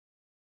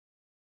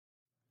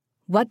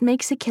What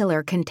Makes a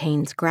Killer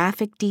contains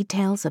graphic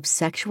details of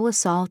sexual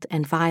assault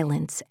and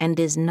violence and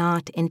is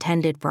not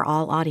intended for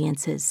all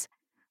audiences.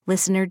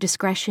 Listener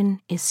discretion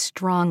is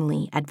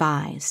strongly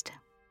advised.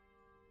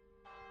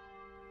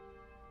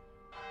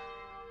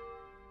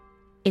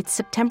 It's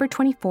September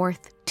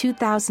 24th,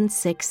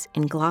 2006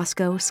 in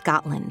Glasgow,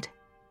 Scotland.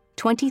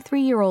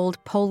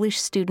 23-year-old Polish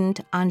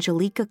student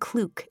Angelika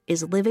Kluk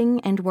is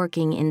living and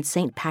working in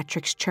St.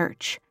 Patrick's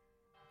Church.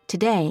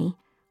 Today,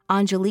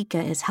 Angelika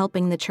is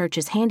helping the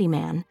church's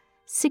handyman,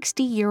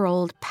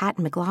 60-year-old Pat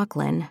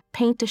McLaughlin,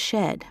 paint a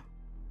shed.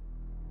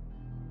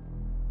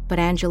 But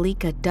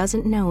Angelika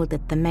doesn't know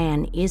that the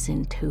man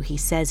isn't who he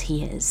says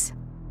he is.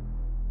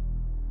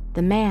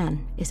 The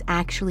man is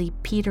actually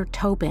Peter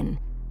Tobin,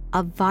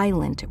 a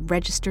violent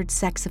registered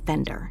sex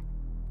offender.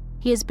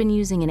 He has been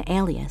using an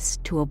alias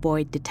to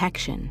avoid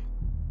detection.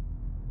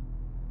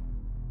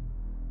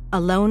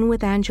 Alone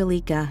with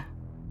Angelika,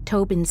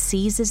 Tobin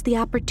seizes the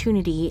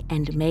opportunity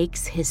and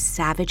makes his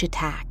savage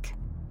attack.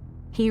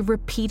 He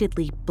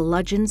repeatedly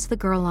bludgeons the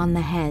girl on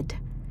the head.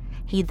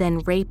 He then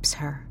rapes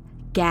her,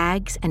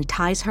 gags and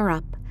ties her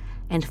up,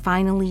 and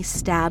finally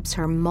stabs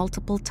her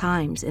multiple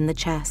times in the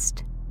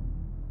chest.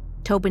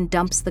 Tobin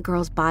dumps the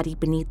girl's body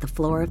beneath the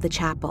floor of the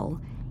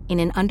chapel in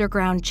an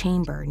underground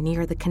chamber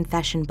near the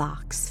confession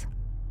box.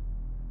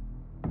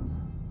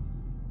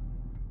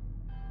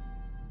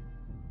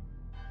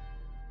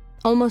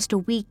 Almost a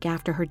week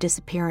after her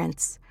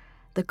disappearance,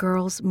 the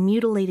girl's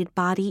mutilated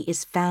body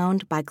is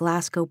found by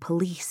Glasgow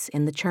police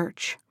in the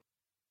church.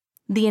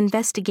 The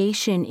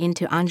investigation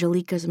into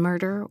Angelika's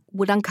murder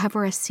would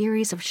uncover a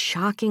series of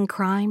shocking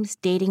crimes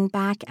dating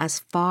back as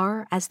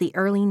far as the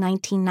early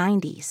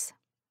 1990s.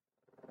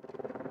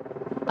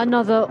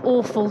 Another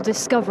awful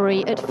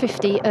discovery at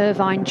 50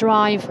 Irvine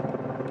Drive.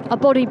 A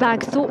body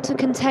bag thought to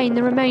contain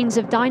the remains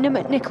of Dinah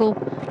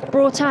McNichol,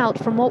 brought out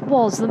from what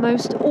was the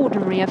most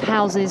ordinary of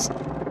houses.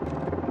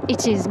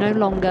 It is no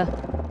longer.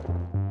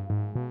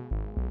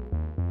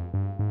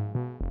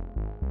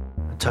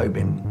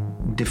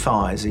 Tobin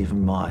defies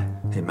even my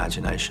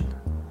imagination.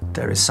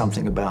 There is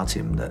something about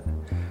him that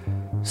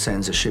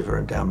sends a shiver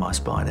down my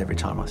spine every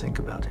time I think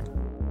about him.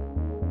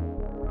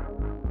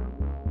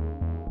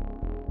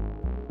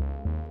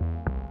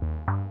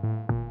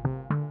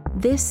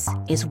 This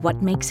is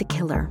What Makes a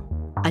Killer,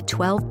 a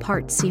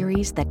 12-part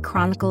series that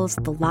chronicles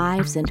the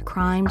lives and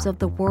crimes of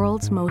the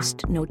world's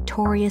most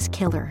notorious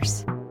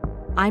killers.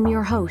 I'm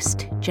your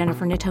host,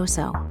 Jennifer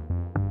Natoso.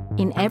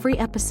 In every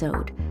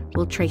episode,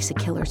 we'll trace a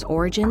killer's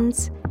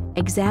origins,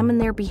 examine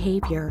their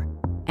behavior,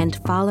 and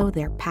follow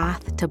their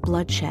path to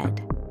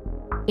bloodshed.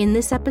 In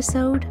this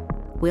episode,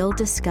 we'll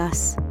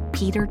discuss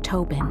Peter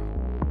Tobin.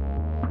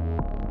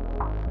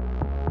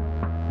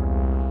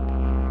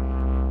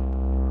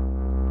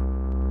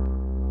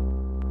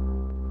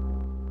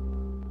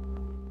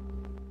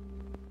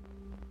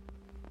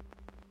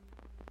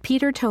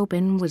 Peter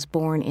Tobin was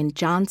born in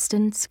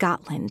Johnston,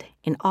 Scotland,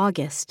 in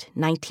August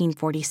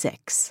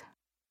 1946.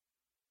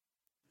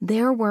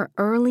 There were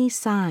early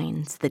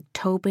signs that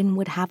Tobin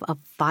would have a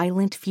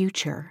violent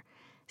future,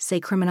 say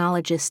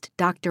criminologist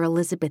Dr.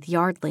 Elizabeth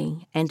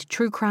Yardley and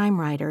true crime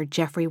writer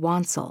Jeffrey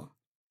Wansell.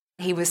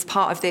 He was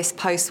part of this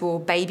post-war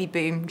baby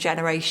boom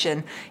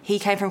generation. He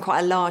came from quite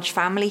a large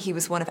family. He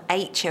was one of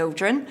 8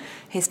 children.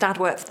 His dad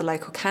worked for the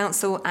local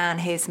council and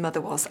his mother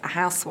was a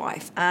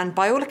housewife. And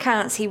by all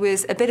accounts, he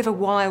was a bit of a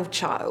wild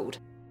child.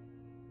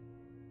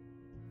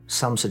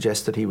 Some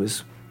suggest that he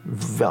was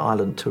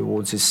violent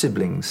towards his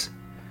siblings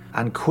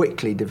and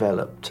quickly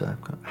developed a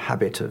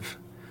habit of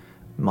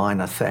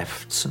minor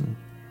thefts and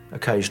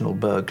occasional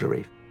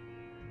burglary.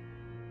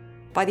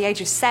 By the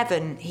age of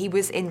 7, he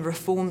was in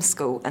reform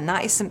school, and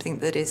that is something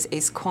that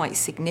is quite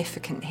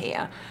significant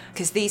here,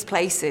 because these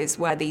places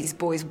where these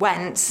boys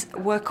went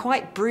were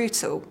quite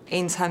brutal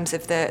in terms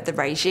of the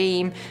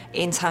regime,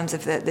 in terms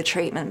of the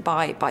treatment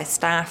by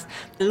staff.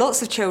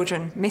 Lots of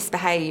children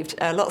misbehaved,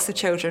 lots of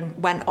children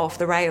went off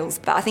the rails,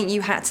 but I think you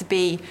had to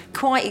be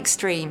quite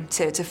extreme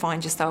to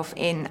find yourself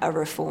in a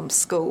reform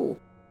school.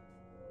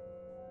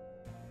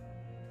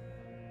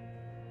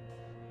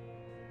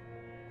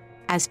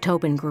 As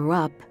Tobin grew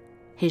up,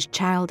 his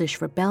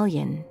childish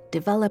rebellion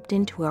developed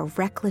into a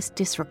reckless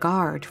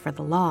disregard for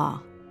the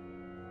law.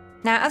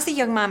 Now, as a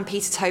young man,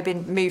 Peter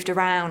Tobin moved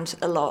around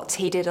a lot.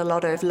 He did a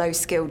lot of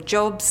low-skilled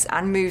jobs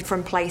and moved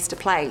from place to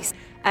place.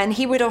 And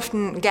he would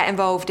often get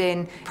involved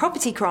in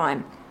property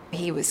crime.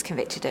 He was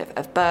convicted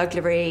of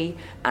burglary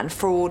and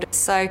fraud.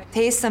 So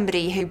here's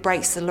somebody who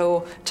breaks the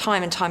law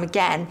time and time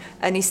again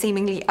and is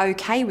seemingly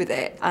okay with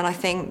it. And I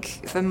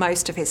think for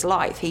most of his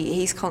life,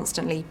 he's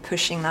constantly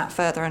pushing that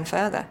further and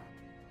further.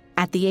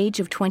 At the age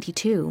of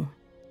 22,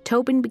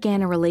 Tobin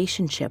began a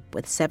relationship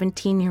with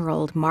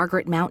 17-year-old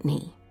Margaret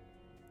Mountney.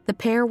 The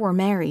pair were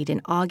married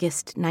in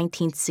August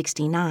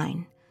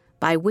 1969,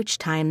 by which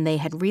time they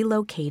had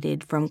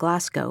relocated from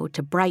Glasgow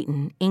to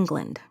Brighton,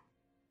 England.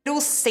 It all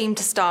all seemed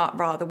to start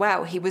rather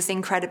well. He was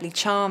incredibly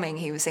charming,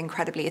 he was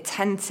incredibly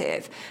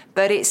attentive,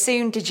 but it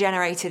soon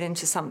degenerated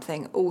into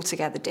something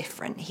altogether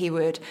different. He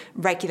would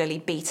regularly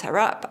beat her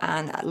up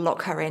and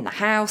lock her in the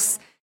house.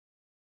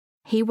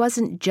 He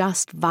wasn't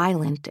just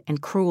violent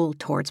and cruel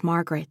towards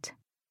Margaret.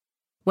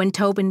 When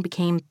Tobin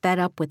became fed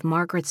up with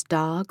Margaret's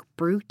dog,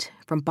 Brute,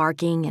 from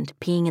barking and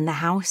peeing in the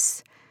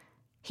house,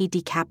 he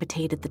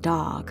decapitated the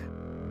dog.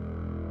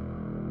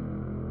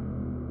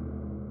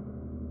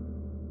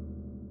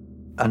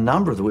 A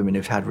number of the women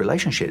who've had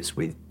relationships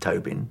with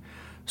Tobin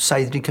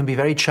say that he can be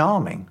very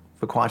charming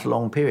for quite a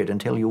long period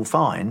until you'll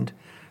find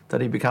that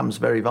he becomes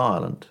very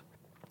violent.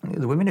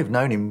 The women who've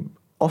known him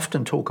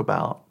often talk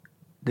about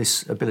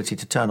this ability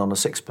to turn on a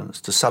sixpence,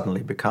 to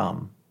suddenly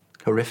become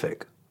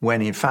horrific,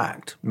 when in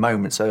fact,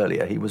 moments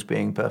earlier, he was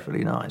being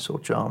perfectly nice or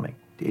charming.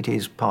 It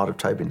is part of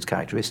Tobin's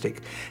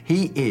characteristic.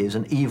 He is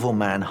an evil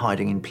man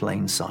hiding in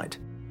plain sight.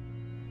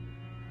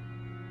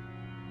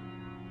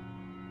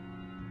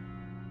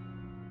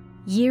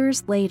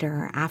 Years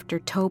later, after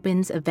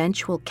Tobin's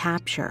eventual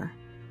capture,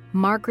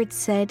 Margaret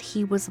said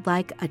he was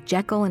like a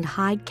Jekyll and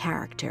Hyde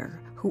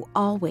character who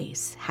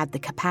always had the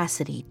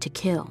capacity to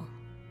kill.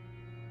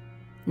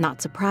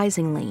 Not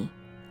surprisingly,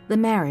 the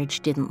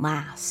marriage didn't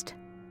last.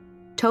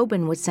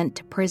 Tobin was sent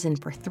to prison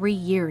for 3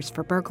 years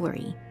for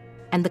burglary,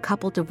 and the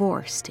couple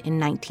divorced in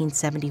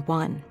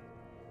 1971.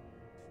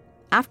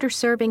 After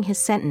serving his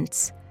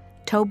sentence,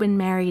 Tobin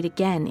married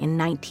again in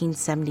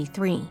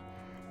 1973,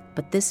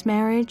 but this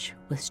marriage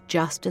was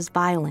just as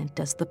violent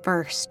as the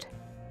first.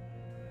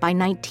 By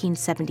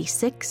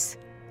 1976,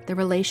 the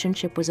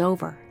relationship was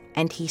over,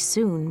 and he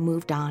soon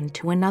moved on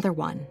to another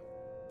one.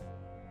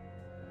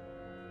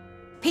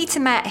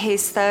 Peter met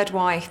his third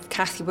wife,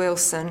 Kathy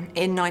Wilson,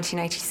 in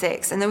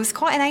 1986, and there was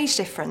quite an age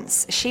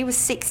difference. She was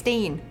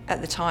 16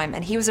 at the time,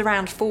 and he was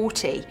around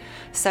 40.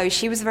 So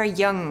she was very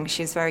young,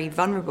 she was very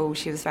vulnerable,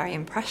 she was very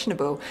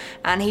impressionable.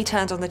 And he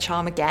turned on the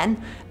charm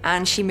again,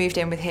 and she moved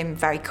in with him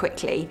very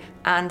quickly,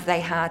 and they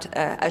had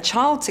a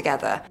child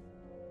together.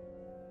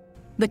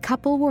 The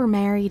couple were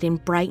married in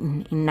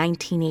Brighton in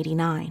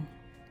 1989,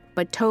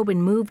 but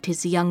Tobin moved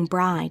his young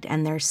bride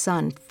and their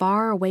son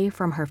far away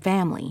from her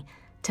family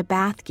to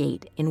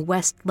Bathgate in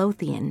West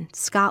Lothian,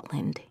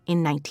 Scotland,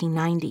 in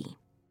 1990.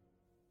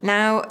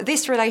 Now,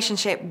 this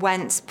relationship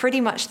went pretty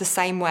much the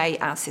same way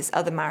as his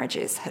other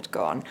marriages had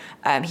gone.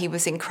 He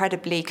was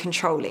incredibly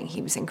controlling.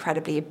 He was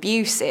incredibly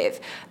abusive.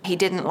 He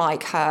didn't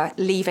like her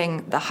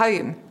leaving the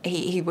home.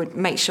 He would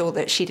make sure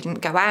that she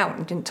didn't go out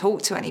and didn't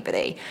talk to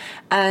anybody.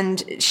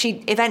 And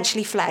she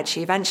eventually fled.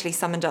 She eventually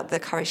summoned up the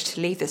courage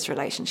to leave this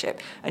relationship.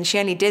 And she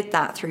only did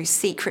that through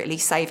secretly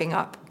saving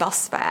up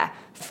bus fare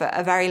for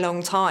a very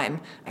long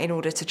time in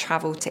order to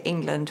travel to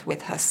England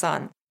with her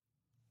son.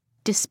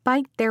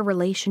 Despite their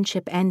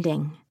relationship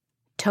ending,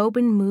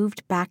 Tobin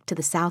moved back to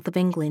the south of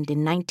England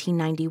in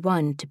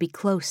 1991 to be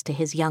close to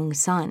his young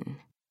son.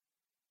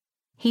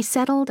 He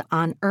settled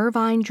on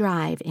Irvine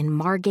Drive in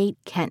Margate,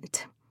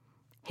 Kent.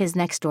 His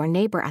next-door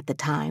neighbor at the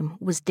time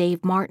was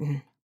Dave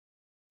Martin.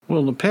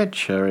 Well, the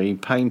picture he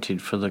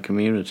painted for the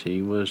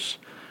community was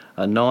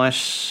a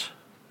nice,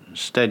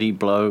 steady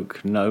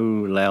bloke, no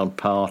loud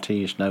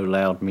parties, no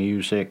loud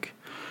music.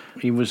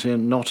 He was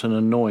not an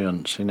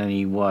annoyance in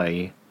any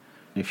way.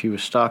 If you were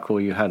stuck or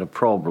you had a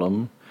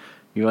problem,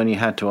 you only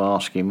had to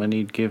ask him and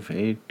he'd give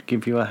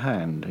you a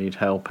hand, he'd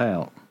help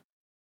out.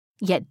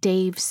 Yet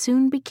Dave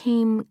soon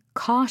became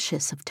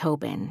cautious of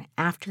Tobin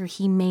after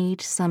he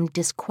made some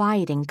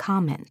disquieting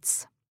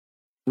comments.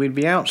 We'd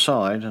be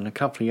outside and a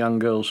couple of young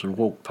girls would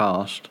walk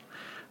past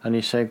and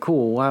he said,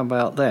 "Cool, how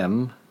about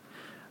them?"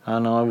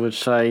 And I would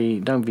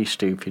say, "Don't be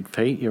stupid,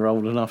 Pete, you're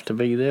old enough to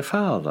be their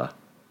father."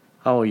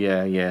 "Oh,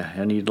 yeah,"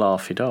 and he'd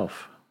laugh it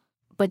off.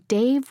 But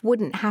Dave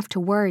wouldn't have to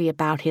worry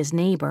about his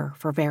neighbor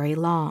for very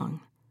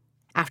long.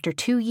 After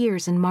 2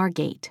 years in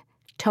Margate,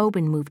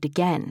 Tobin moved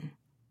again,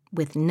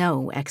 with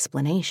no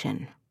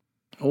explanation.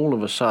 All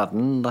of a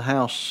sudden, the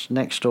house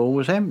next door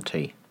was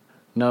empty.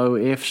 No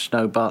ifs,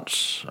 no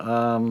buts.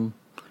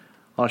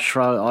 I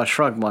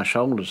shrugged my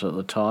shoulders at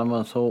the time.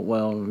 I thought,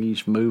 well,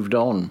 he's moved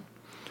on.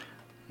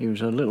 He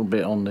was a little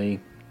bit on the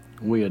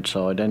weird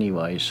side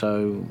anyway,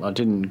 so I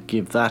didn't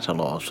give that a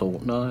lot of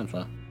thought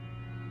neither.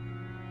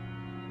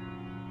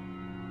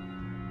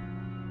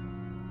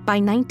 By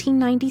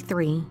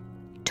 1993,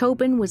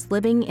 Tobin was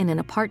living in an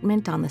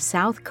apartment on the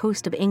south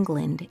coast of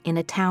England in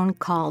a town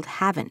called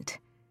Havant,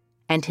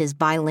 and his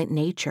violent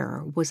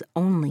nature was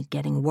only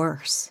getting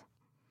worse.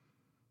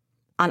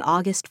 On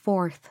August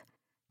 4th,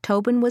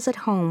 Tobin was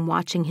at home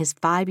watching his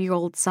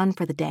 5-year-old son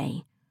for the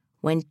day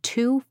when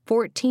 2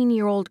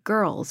 14-year-old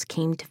girls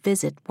came to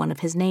visit one of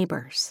his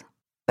neighbors.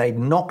 They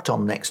knocked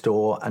on next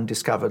door and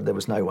discovered there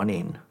was no one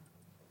in.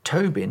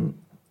 Tobin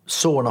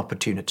saw an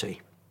opportunity,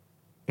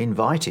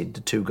 invited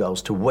the 2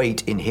 girls to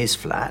wait in his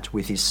flat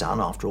with his son,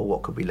 after all,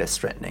 what could be less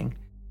threatening.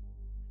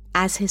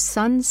 As his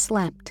son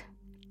slept,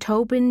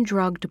 Tobin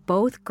drugged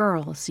both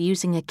girls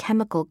using a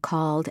chemical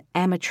called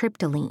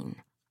amitriptyline,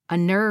 a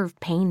nerve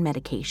pain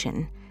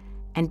medication,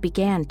 and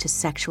began to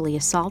sexually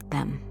assault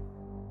them.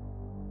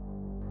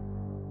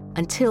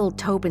 until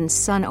Tobin's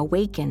son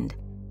awakened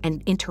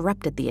and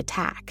interrupted the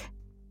attack.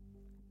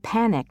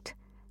 Panicked,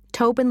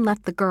 Tobin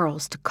left the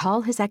girls to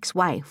call his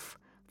ex-wife,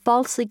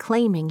 falsely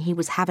claiming he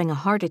was having a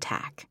heart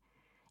attack,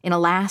 in a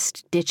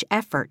last-ditch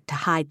effort to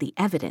hide the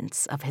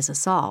evidence of his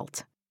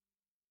assault.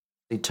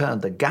 He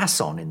turned the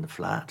gas on in the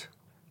flat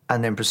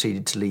and then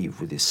proceeded to leave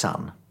with his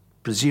son,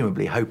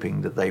 presumably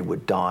hoping that they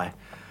would die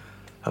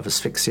of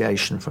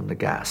asphyxiation from the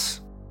gas.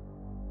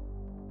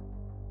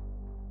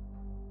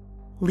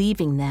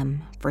 Leaving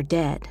them for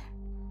dead.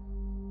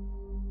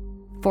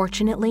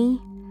 Fortunately,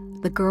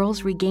 the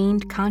girls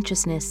regained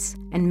consciousness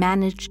and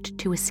managed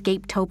to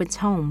escape Tobin's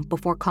home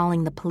before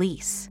calling the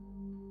police.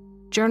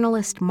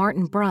 Journalist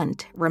Martin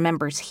Brunt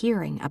remembers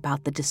hearing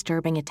about the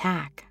disturbing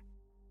attack.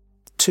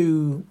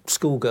 2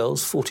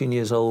 schoolgirls, 14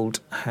 years old,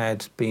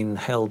 had been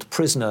held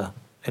prisoner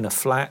in a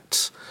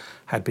flat,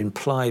 had been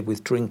plied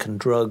with drink and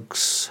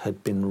drugs,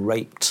 had been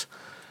raped,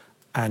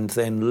 and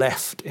then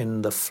left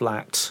in the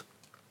flat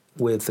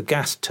with the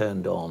gas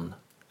turned on.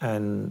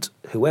 And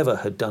whoever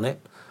had done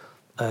it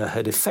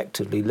had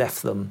effectively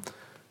left them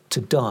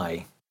to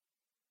die.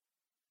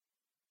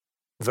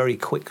 Very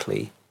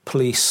quickly,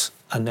 police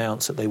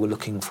announced that they were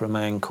looking for a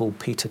man called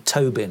Peter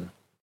Tobin.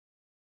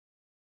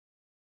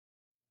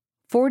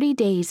 40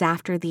 days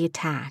after the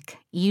attack,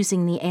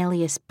 using the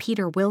alias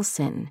Peter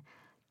Wilson,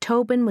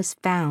 Tobin was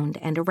found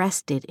and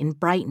arrested in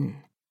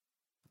Brighton.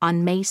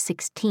 On May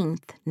 16,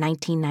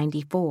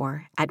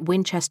 1994, at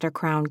Winchester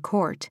Crown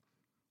Court,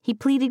 he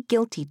pleaded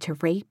guilty to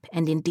rape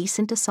and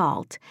indecent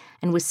assault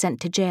and was sent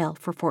to jail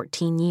for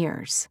 14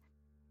 years.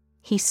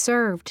 He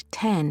served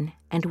 10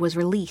 and was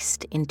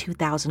released in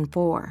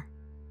 2004.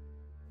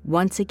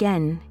 Once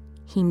again,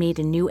 he made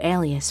a new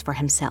alias for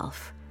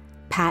himself,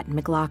 Pat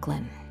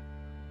McLaughlin.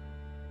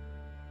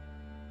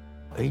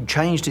 He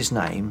changed his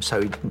name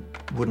so he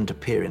wouldn't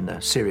appear in the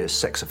serious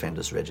sex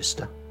offenders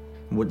register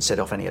and wouldn't set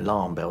off any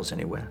alarm bells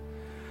anywhere,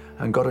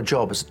 and got a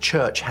job as a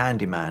church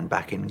handyman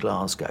back in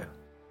Glasgow.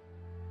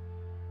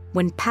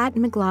 When Pat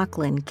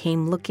McLaughlin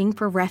came looking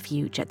for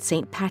refuge at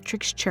St.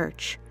 Patrick's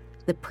Church,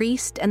 the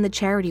priest and the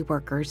charity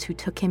workers who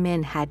took him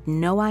in had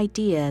no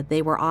idea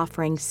they were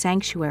offering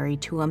sanctuary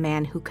to a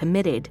man who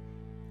committed,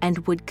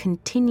 and would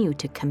continue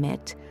to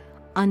commit,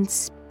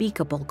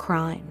 unspeakable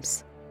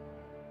crimes.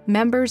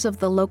 Members of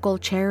the local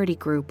charity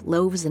group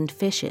Loaves and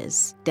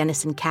Fishes,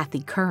 Dennis and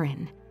Kathy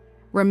Curran,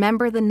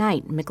 remember the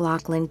night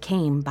McLaughlin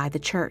came by the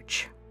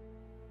church.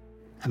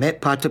 I met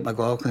Patrick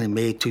McLaughlin in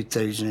May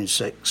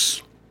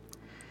 2006.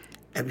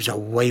 It was a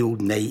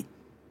wild night,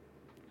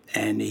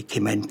 and he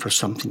came in for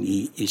something to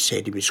eat. He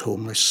said he was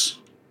homeless.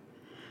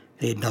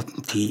 He had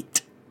nothing to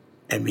eat,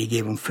 and we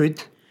gave him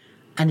food.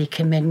 And he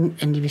came in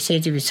and he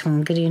said he was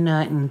hungry and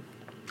that, and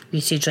we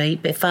said, right,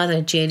 but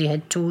Father Jerry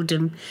had told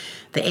him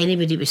that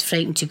anybody was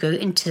frightened to go out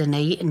into the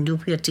night and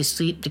nowhere to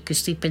sleep, they could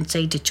sleep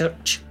inside the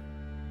church.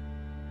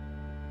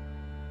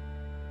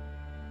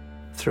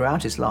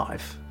 Throughout his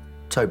life,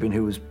 Tobin,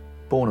 who was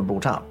born and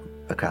brought up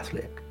a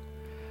Catholic,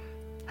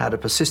 had a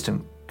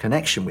persistent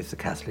connection with the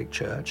Catholic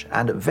Church,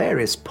 and at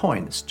various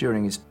points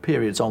during his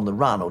periods on the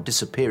run or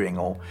disappearing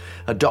or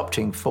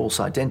adopting false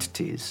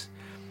identities,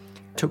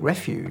 took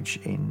refuge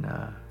in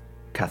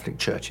Catholic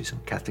churches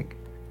and Catholic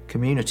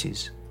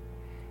communities.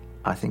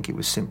 I think it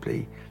was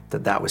simply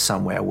that was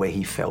somewhere where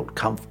he felt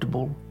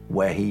comfortable,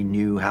 where he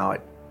knew how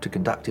to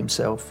conduct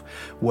himself,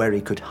 where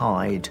he could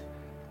hide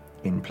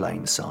in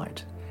plain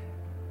sight.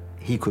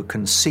 He could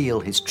conceal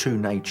his true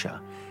nature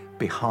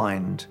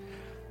behind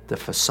the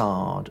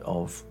facade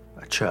of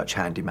a church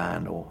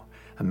handyman or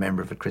a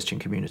member of a Christian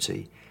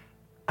community,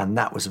 and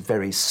that was a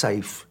very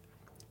safe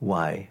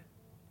way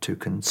to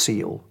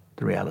conceal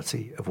the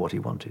reality of what he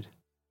wanted.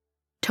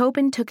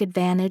 Tobin took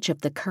advantage of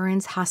the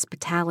Currans'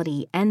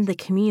 hospitality and the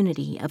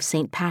community of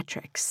St.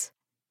 Patrick's.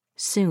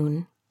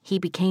 Soon, he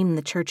became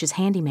the church's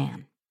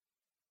handyman.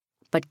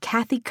 But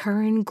Kathy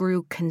Curran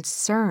grew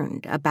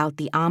concerned about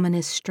the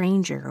ominous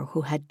stranger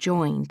who had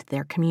joined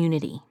their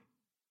community.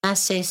 I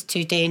says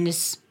to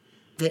Dennis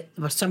that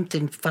there was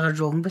something far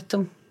wrong with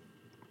him.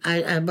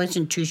 I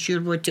wasn't too sure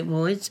what it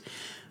was,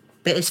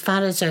 but as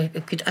far as I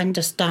could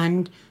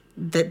understand,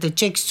 that the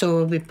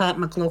jigsaw with Pat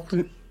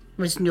McLaughlin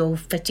was no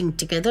fitting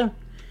together.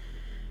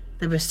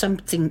 There was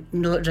something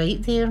not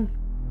right there.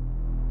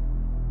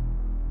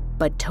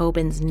 But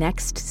Tobin's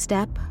next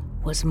step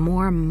was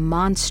more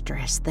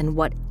monstrous than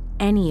what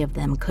any of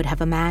them could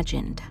have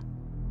imagined.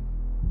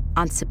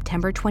 On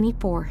September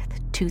 24th,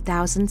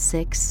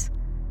 2006,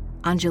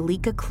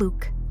 Angelika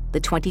Kluk, the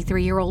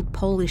 23-year-old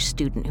Polish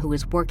student who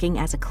was working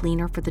as a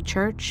cleaner for the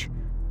church,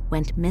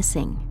 went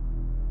missing.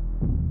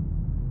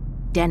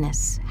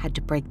 Dennis had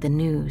to break the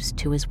news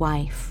to his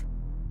wife.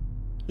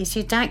 He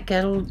said, that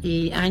girl,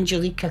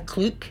 Angelika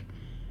Kluk,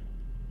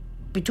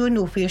 we don't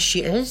know where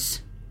she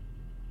is.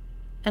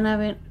 And I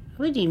went,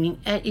 what do you mean?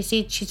 He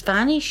said, she's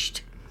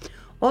vanished.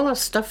 All her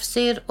stuff's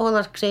there, all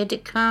her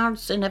credit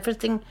cards and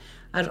everything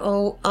are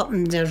all up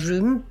in their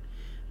room,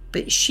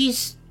 but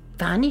she's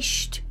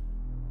vanished.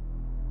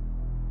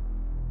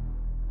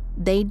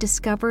 They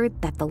discovered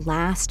that the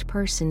last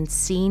person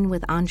seen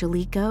with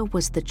Angelica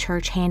was the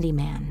church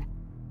handyman,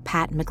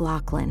 Pat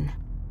McLaughlin.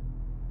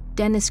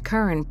 Dennis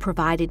Kern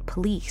provided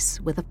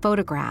police with a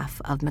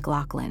photograph of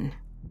McLaughlin.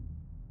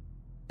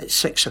 At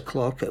 6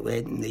 o'clock it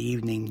went in the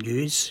evening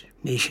news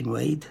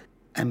nationwide,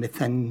 and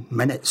within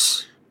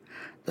minutes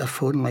their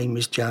phone line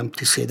was jammed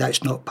to say,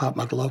 "That's not Pat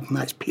McLaughlin,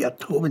 that's Peter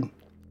Tobin."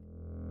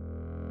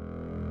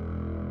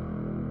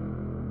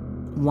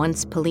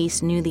 Once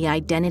police knew the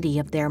identity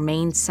of their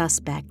main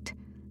suspect,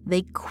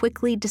 they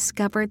quickly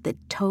discovered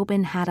that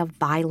Tobin had a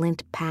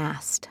violent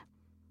past.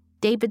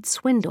 David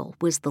Swindle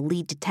was the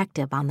lead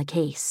detective on the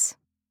case.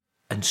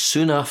 And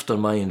soon after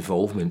my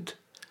involvement,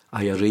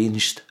 I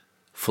arranged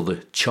for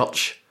the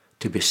church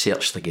to be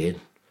searched again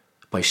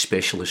by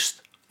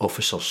specialist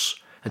officers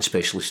and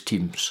specialist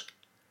teams.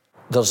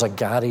 There's a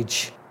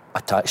garage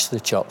attached to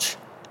the church,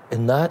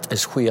 and that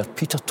is where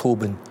Peter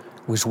Tobin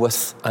was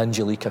with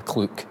Angelica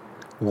Klook,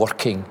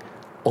 working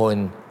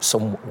on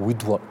some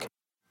woodwork.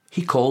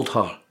 He called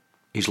her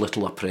his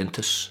little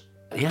apprentice.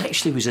 He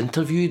actually was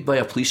interviewed by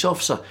a police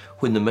officer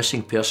when the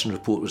missing person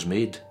report was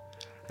made,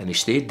 and he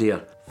stayed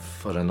there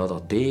for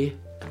another day,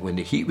 and when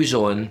the heat was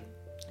on,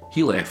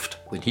 he left.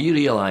 When he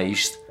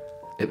realised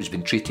it was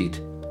being treated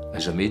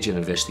as a major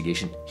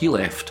investigation, he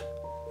left.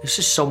 This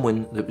is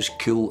someone that was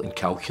cool and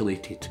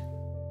calculated.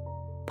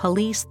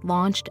 Police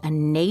launched a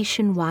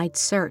nationwide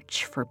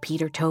search for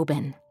Peter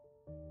Tobin.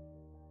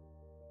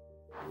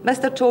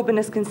 Mr. Tobin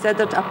is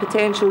considered a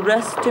potential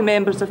risk to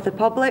members of the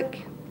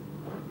public.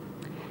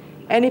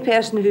 Any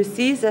person who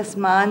sees this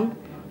man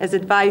is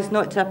advised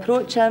not to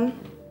approach him.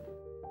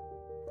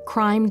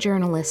 Crime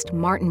journalist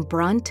Martin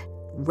Brunt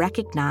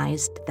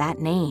recognized that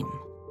name.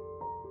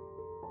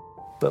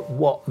 But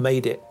what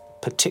made it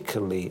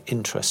particularly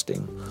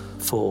interesting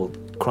for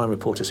crime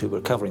reporters who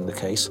were covering the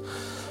case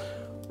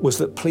was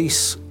that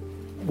police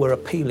were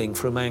appealing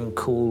for a man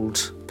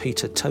called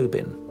Peter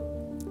Tobin,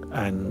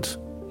 and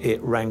it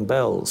rang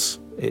bells.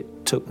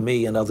 It took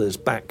me and others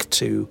back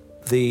to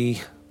the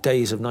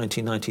days of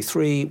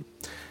 1993.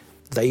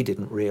 They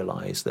didn't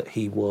realise that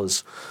he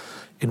was,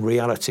 in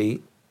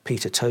reality,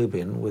 Peter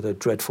Tobin with a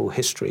dreadful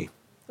history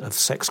of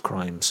sex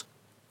crimes.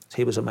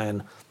 He was a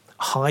man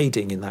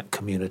hiding in that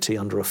community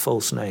under a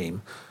false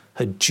name,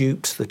 had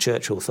duped the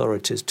church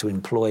authorities to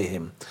employ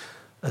him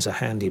as a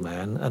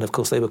handyman, and of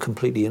course they were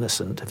completely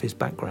innocent of his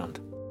background.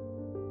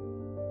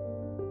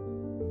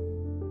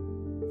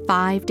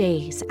 5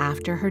 days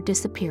after her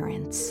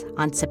disappearance,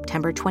 on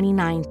September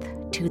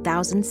 29th,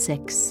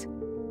 2006,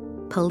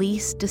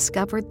 police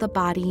discovered the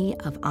body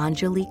of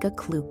Angelica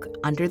Klook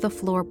under the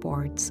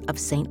floorboards of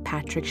St.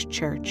 Patrick's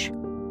Church.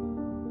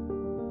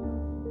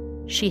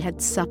 She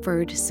had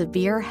suffered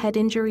severe head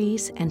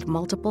injuries and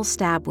multiple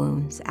stab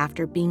wounds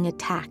after being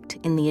attacked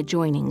in the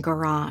adjoining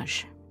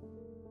garage.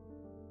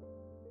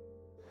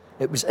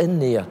 It was in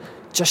there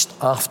just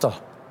after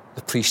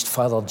the priest,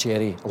 Father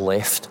Jerry,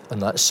 left on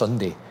that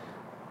Sunday.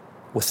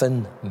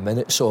 Within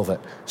minutes of it,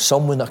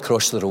 someone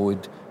across the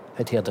road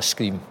had heard a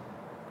scream.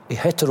 He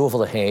hit her over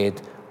the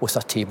head with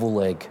a table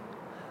leg.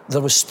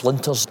 There was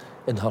splinters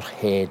in her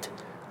head,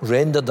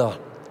 rendered her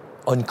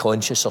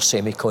unconscious or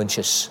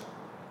semi-conscious,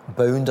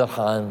 bound her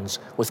hands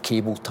with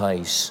cable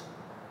ties,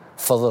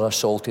 further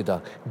assaulted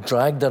her,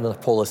 dragged her in a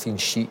polythene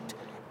sheet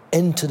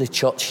into the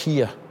church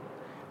here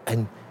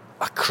and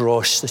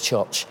across the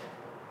church,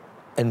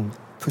 and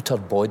put her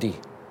body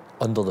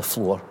under the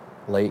floor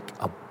like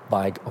a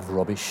bag of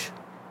rubbish.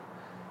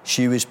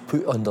 She was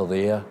put under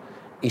there.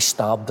 He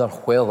stabbed her,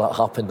 whether that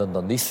happened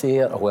underneath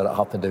there or whether it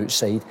happened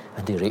outside,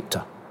 and he raped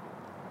her.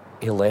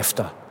 He left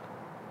her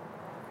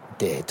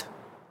dead.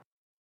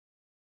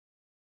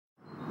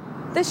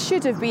 This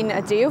should have been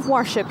a day of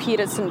worship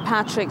here at St.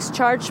 Patrick's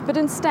Church, but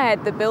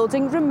instead the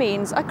building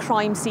remains a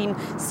crime scene,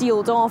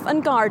 sealed off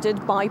and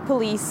guarded by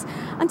police.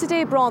 And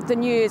today brought the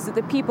news that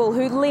the people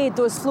who laid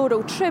those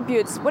floral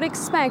tributes were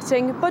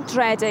expecting but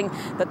dreading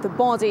that the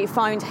body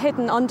found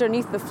hidden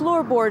underneath the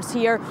floorboards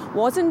here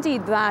was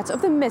indeed that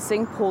of the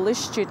missing Polish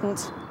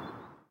student.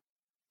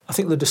 I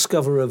think the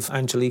discovery of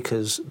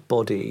Angelica's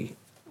body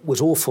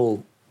was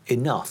awful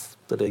enough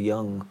that a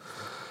young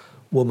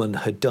woman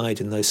had died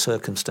in those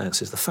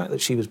circumstances. The fact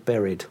that she was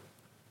buried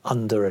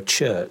under a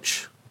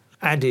church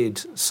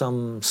added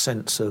some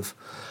sense of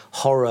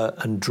horror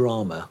and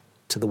drama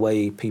to the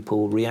way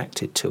people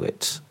reacted to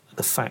it.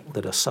 The fact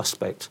that a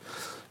suspect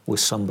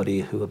was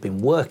somebody who had been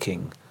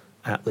working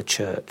at the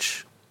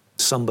church,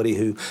 somebody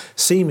who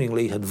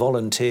seemingly had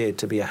volunteered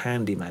to be a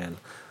handyman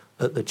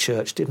at the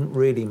church, didn't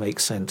really make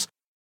sense.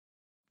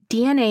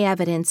 DNA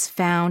evidence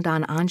found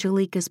on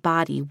Angelica's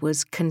body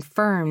was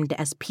confirmed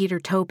as Peter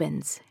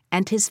Tobin's,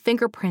 and his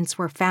fingerprints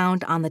were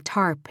found on the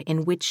tarp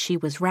in which she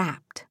was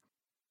wrapped.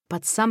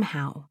 But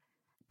somehow,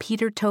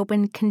 Peter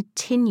Tobin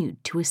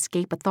continued to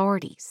escape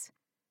authorities.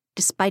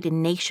 Despite a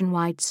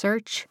nationwide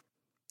search,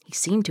 he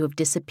seemed to have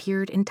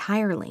disappeared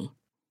entirely.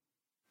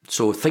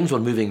 So things were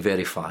moving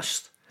very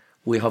fast.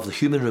 We have the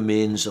human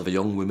remains of a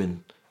young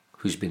woman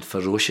who's been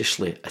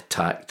ferociously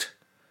attacked.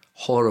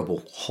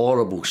 Horrible,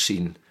 horrible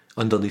scene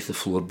underneath the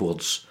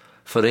floorboards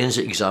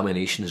forensic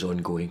examination is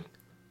ongoing.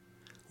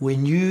 We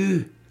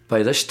knew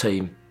by this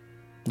time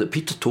that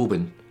Peter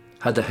Tobin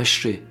had a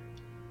history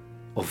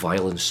of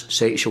violence,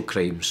 sexual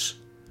crimes.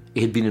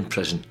 He had been in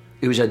prison.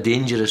 He was a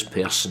dangerous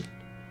person.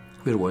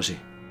 Where was he?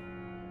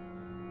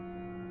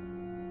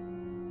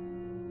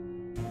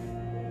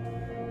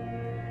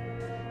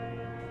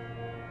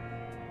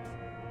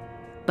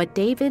 But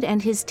David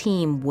and his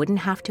team wouldn't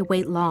have to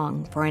wait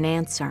long for an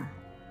answer.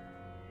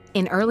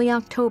 In early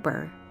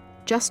October,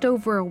 just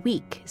over a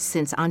week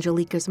since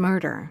Angelika's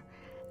murder,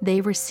 they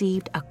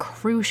received a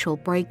crucial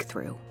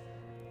breakthrough.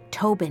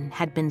 Tobin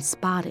had been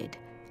spotted,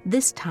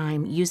 this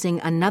time using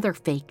another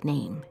fake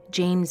name,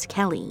 James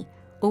Kelly,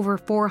 over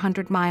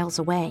 400 miles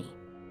away.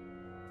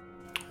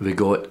 We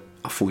got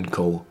a phone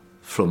call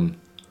from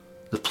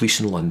the police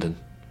in London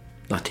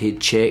that he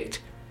had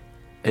checked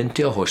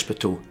into a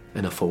hospital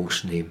in a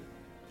false name.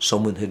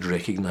 Someone had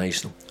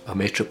recognised him. A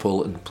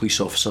Metropolitan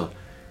police officer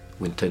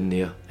went in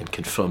there and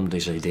confirmed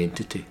his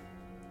identity.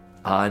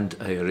 And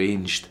I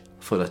arranged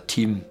for a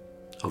team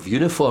of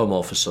uniform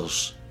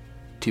officers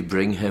to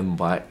bring him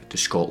back to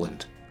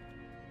Scotland.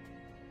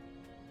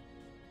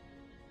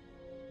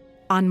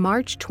 On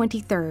March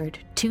 23,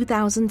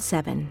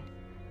 2007,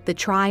 the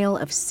trial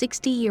of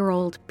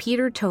 60-year-old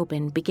Peter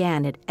Tobin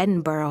began at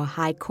Edinburgh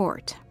High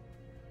Court.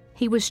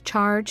 He was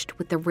charged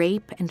with the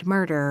rape and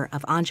murder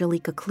of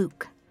Angelika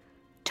Kluk.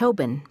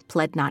 Tobin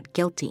pled not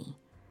guilty.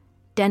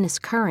 Dennis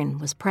Curran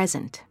was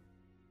present.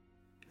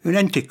 When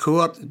into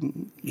court,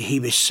 he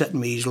was sitting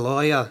with his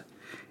lawyer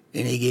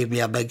and he gave me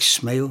a big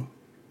smile,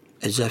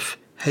 as if,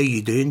 "How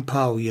you doing,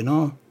 pal, you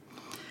know?"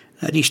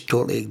 I just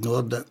totally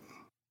ignored it.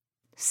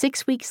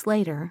 6 weeks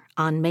later,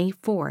 on May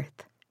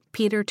 4th,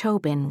 Peter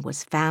Tobin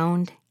was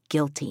found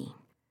guilty.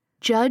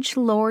 Judge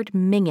Lord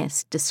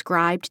Mingus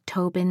described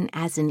Tobin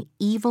as an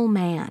evil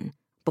man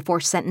before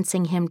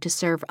sentencing him to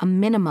serve a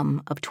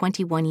minimum of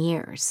 21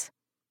 years.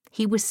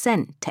 He was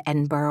sent to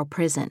Edinburgh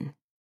Prison.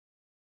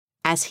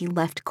 As he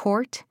left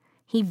court,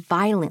 he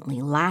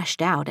violently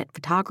lashed out at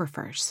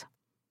photographers.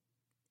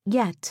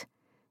 Yet,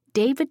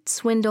 David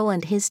Swindle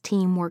and his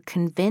team were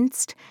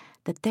convinced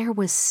that there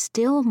was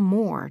still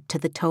more to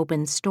the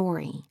Tobin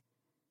story.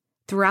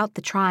 Throughout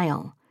the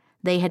trial,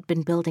 they had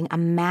been building a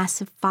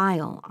massive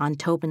file on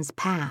Tobin's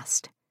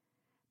past.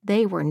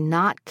 They were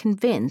not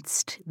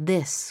convinced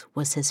this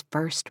was his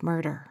first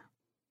murder.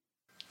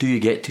 Do you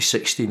get to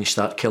 60 and you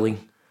start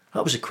killing?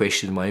 That was a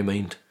question in my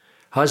mind.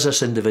 Has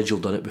this individual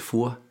done it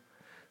before?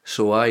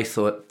 So I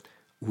thought,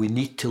 we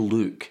need to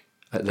look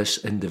at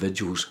this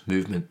individual's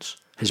movements,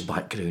 his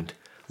background,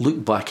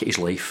 look back at his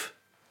life.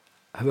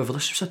 However,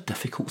 this was a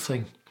difficult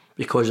thing,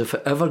 because if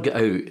it ever got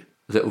out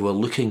that we were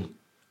looking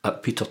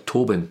at Peter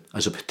Tobin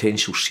as a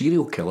potential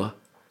serial killer,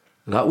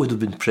 that would have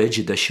been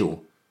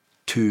prejudicial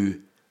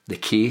to the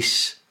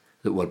case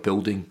that we're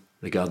building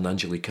regarding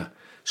Angelika.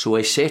 So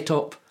I set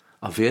up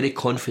a very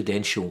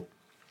confidential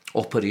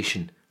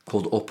operation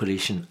called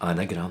Operation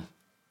Anagram.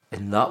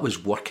 And that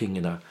was working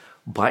in a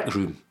back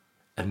room.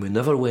 And we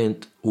never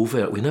went over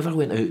it. We never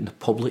went out in the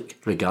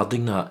public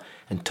regarding that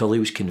until he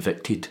was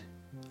convicted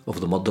of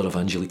the murder of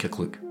Angelika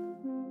Kluk.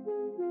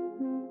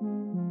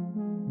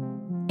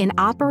 In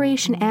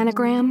Operation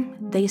Anagram,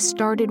 they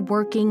started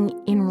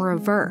working in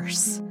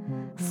reverse,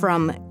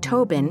 from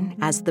Tobin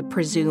as the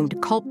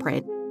presumed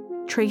culprit,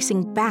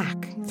 tracing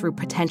back through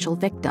potential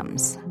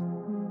victims.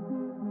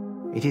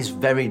 It is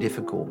very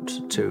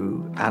difficult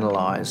to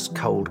analyse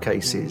cold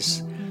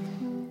cases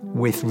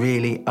with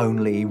really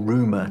only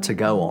rumour to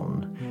go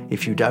on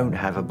if you don't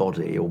have a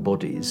body or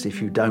bodies,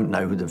 if you don't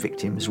know who the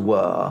victims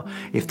were,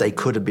 if they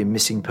could have been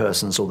missing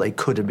persons or they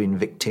could have been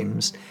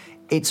victims.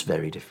 It's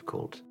very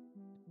difficult.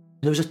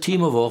 There was a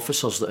team of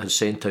officers that had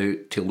sent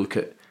out to look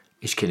at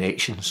his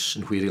connections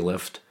and where he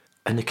lived.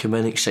 And they came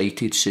in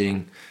excited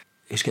saying,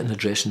 he's got an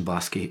address in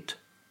Bathgate.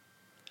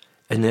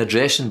 And the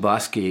address in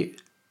Bathgate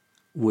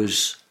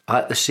was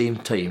at the same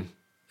time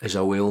as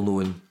a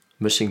well-known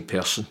missing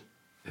person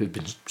who'd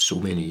been so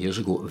many years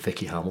ago,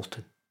 Vicky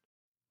Hamilton.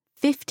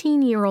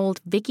 15-year-old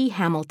Vicky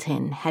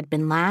Hamilton had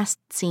been last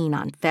seen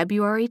on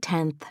February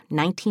 10th,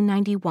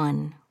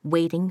 1991,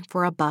 waiting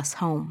for a bus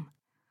home.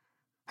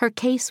 Her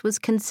case was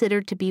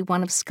considered to be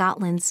one of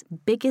Scotland's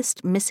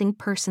biggest missing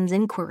persons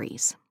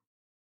inquiries.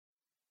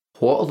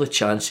 What are the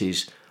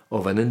chances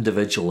of an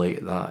individual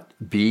like that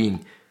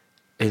being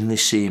in the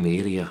same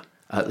area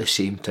at the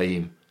same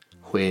time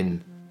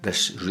when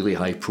this really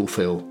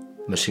high-profile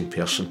missing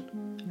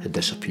person had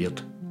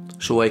disappeared?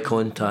 So I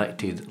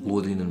contacted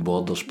Lothian and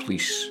Borders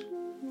Police,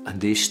 and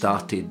they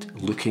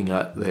started looking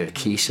at the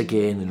case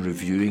again and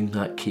reviewing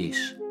that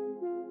case.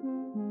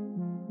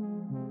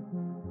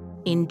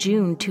 In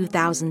June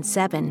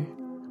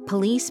 2007,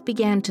 police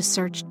began to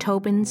search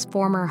Tobin's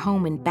former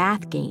home in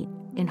Bathgate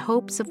in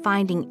hopes of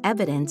finding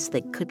evidence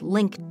that could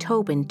link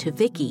Tobin to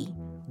Vicky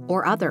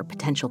or other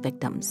potential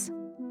victims.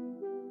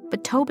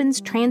 But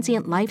Tobin's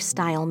transient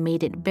lifestyle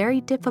made it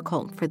very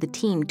difficult for the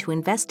team to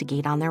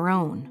investigate on their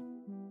own.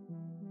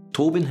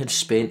 Tobin had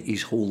spent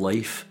his whole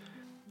life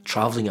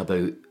travelling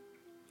about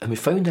And we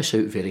found this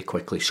out very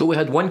quickly. So we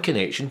had one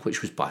connection,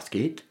 which was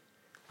Bathgate.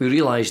 We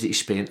realised that he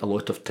spent a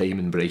lot of time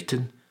in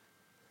Brighton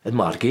and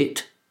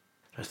Margate.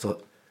 I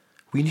thought,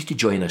 we need to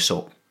join this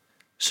up.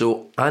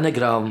 So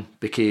anagram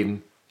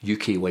became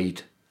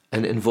UK-wide,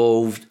 and it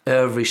involved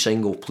every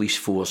single police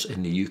force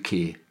in the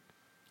UK.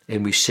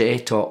 And we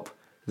set up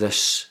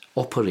this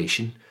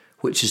operation,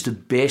 which is the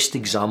best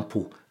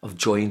example of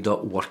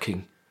joined-up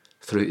working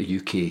throughout the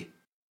UK.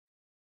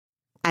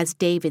 As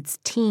David's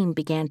team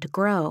began to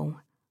grow,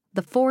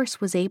 the force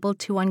was able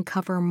to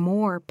uncover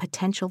more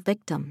potential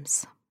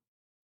victims.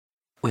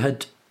 We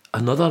had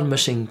another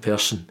missing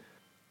person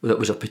that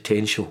was a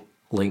potential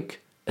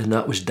link, and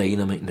that was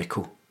Dinah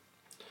McNichol.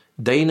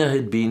 Dinah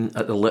had been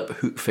at the Lip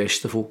Hook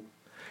Festival,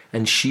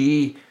 and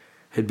she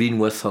had been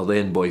with her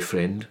then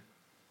boyfriend,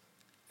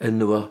 and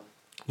they were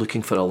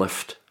looking for a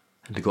lift,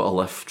 and they got a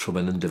lift from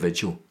an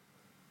individual,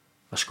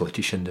 a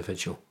Scottish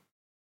individual.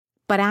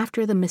 But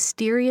after the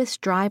mysterious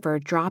driver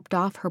dropped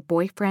off her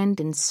boyfriend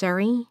in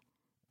Surrey,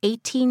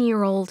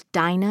 18-year-old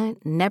Dinah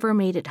never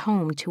made it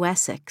home to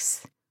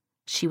Essex.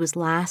 She was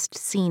last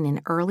seen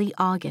in early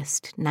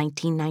August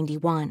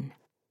 1991.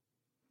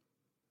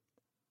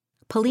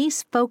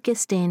 Police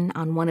focused in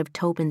on one of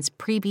Tobin's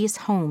previous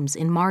homes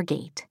in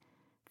Margate,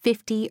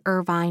 50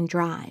 Irvine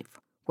Drive,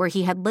 where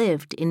he had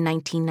lived in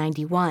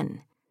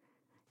 1991.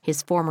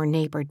 His former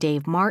neighbor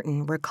Dave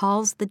Martin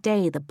recalls the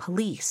day the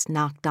police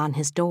knocked on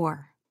his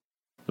door.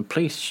 The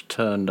police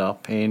turned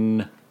up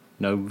in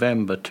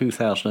November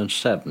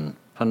 2007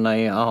 and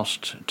they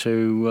asked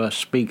to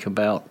speak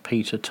about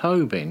Peter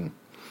Tobin.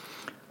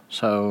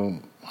 So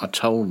I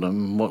told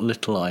them what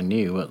little I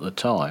knew at the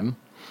time,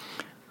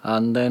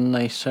 and then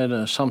they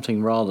said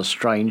something rather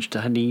strange,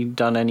 had he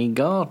done any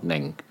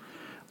gardening?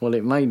 Well,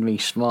 it made me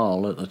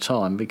smile at the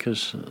time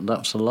because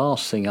that's the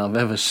last thing I've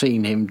ever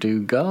seen him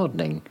do,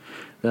 gardening.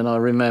 Then I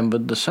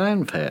remembered the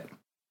sandpit.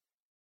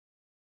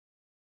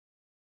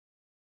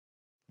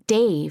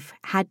 Dave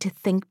had to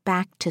think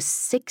back to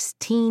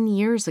 16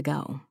 years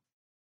ago.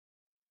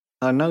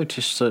 I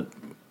noticed that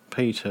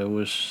Peter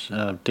was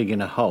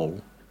digging a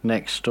hole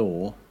next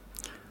door,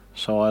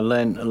 so I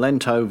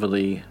leant over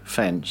the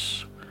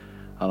fence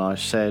and I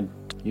said,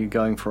 "You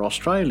going for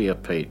Australia,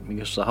 Pete?"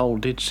 Because the hole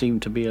did seem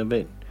to be a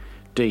bit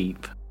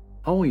deep.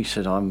 "Oh," he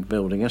said, "I'm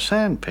building a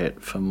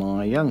sandpit for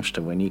my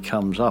youngster when he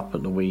comes up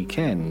at the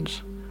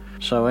weekends."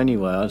 So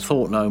anyway, I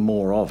thought no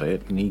more of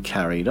it and he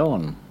carried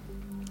on.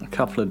 A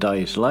couple of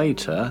days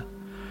later,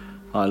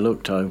 I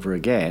looked over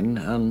again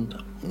and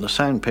the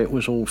sandpit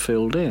was all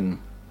filled in.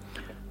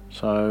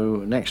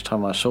 So next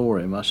time I saw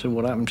him, I said,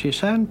 "What happened to your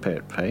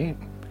sandpit, Pete?"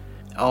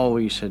 "Oh,"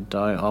 he said,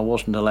 I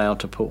wasn't allowed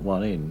to put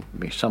one in.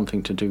 It's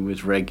something to do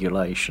with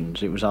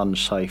regulations. It was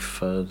unsafe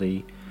for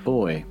the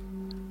boy."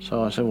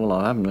 So I said, "Well,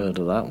 I haven't heard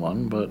of that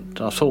one,"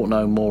 but I thought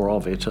no more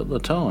of it at the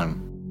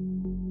time.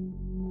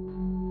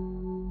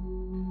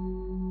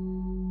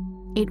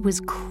 It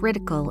was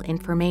critical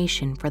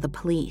information for the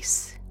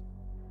police.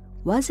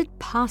 Was it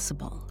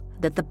possible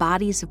that the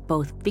bodies of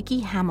both Vicky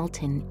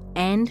Hamilton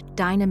and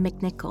Dinah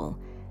McNichol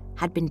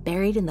had been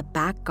buried in the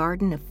back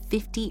garden of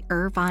 50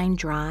 Irvine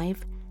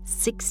Drive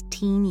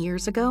 16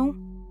 years ago?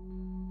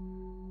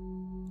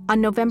 On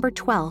November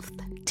 12th,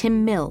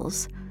 Tim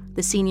Mills,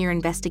 the senior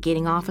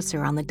investigating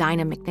officer on the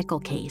Dinah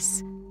McNichol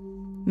case,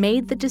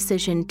 made the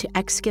decision to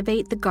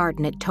excavate the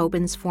garden at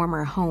Tobin's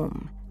former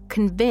home,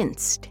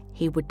 convinced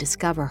he would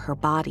discover her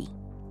body.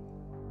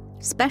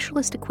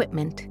 Specialist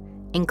equipment,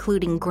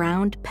 including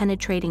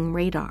ground-penetrating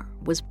radar,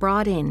 was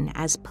brought in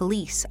as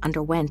police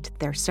underwent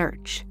their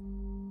search.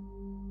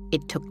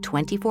 It took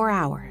 24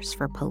 hours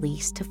for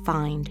police to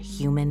find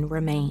human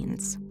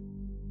remains.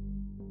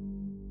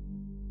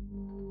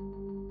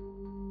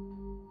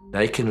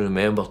 I can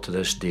remember to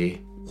this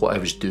day what I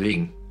was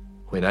doing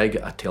when I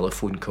got a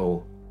telephone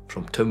call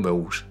from Tim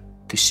Mills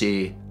to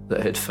say that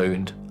I had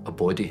found a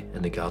body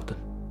in the garden.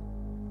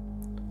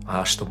 I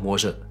asked him,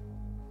 "Was it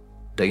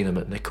Dinah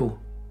McNichol?"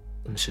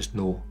 And he says,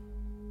 "No,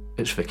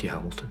 it's Vicky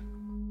Hamilton."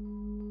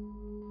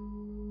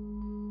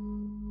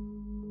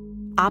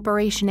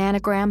 Operation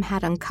Anagram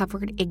had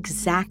uncovered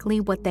exactly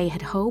what they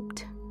had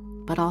hoped,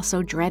 but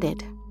also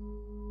dreaded.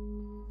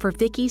 For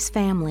Vicky's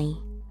family,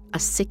 a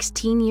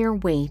 16-year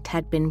wait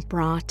had been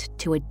brought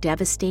to a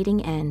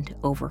devastating end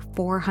over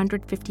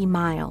 450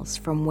 miles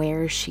from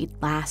where she'd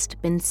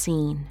last been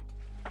seen.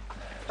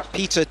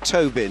 Peter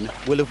Tobin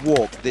will have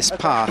walked this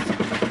path.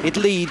 It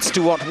leads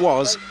to what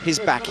was his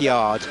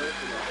backyard.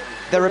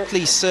 There are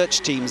police search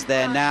teams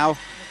there now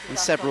and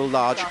several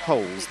large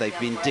holes they've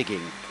been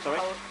digging.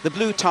 The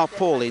blue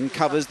tarpaulin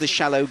covers the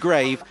shallow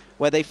grave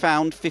where they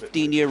found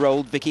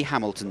 15-year-old Vicky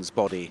Hamilton's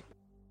body.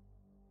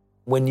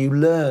 When you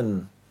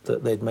learn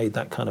that they'd made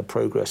that kind of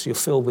progress, you're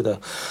filled with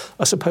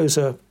I suppose,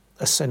 a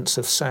sense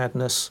of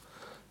sadness,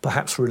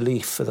 perhaps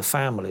relief for the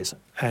families.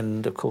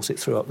 And, of course, it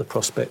threw up the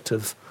prospect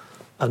of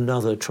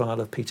another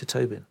trial of Peter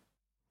Tobin.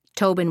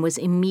 Tobin was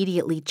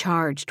immediately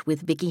charged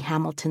with Vicky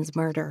Hamilton's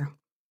murder.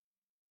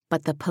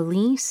 But the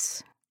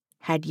police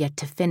had yet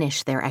to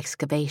finish their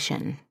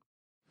excavation.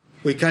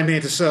 We came here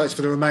to search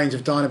for the remains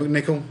of Dinah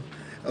McNichol,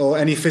 or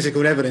any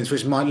physical evidence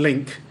which might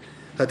link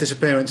her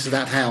disappearance to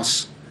that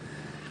house.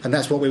 And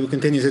that's what we will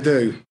continue to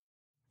do.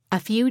 A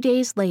few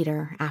days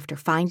later, after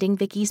finding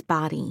Vicky's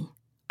body,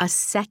 a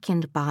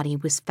second body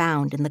was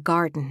found in the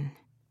garden.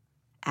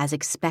 As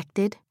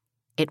expected,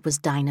 it was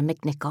Dinah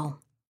McNichol.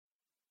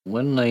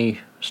 When they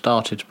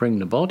started to bring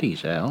the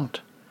bodies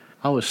out,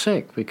 I was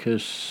sick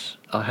because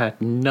I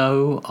had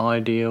no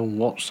idea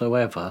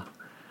whatsoever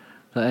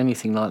that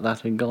anything like that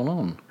had gone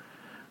on.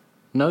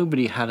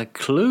 Nobody had a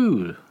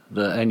clue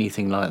that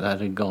anything like that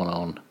had gone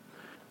on.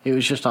 It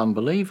was just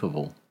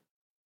unbelievable.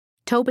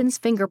 Tobin's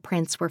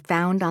fingerprints were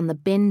found on the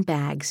bin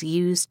bags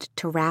used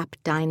to wrap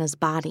Dinah's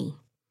body.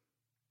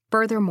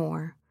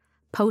 Furthermore,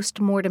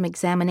 post-mortem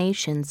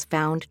examinations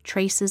found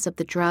traces of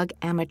the drug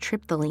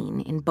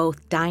amitriptyline in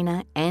both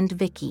Dinah and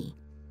Vicky,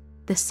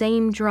 the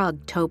same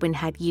drug Tobin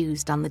had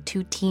used on the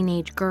two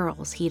teenage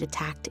girls he'd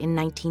attacked in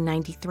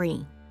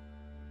 1993.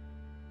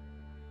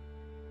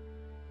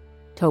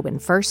 Tobin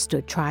first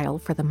stood trial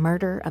for the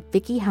murder of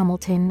Vicky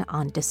Hamilton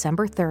on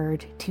December 3,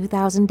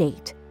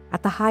 2008,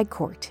 at the High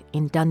Court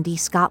in Dundee,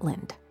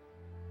 Scotland.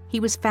 He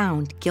was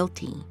found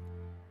guilty.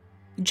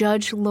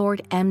 Judge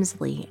Lord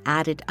Emsley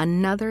added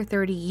another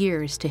 30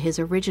 years to his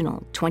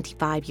original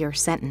 25-year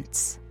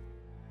sentence.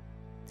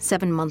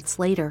 7 months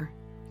later,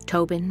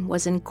 Tobin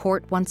was in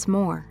court once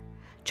more,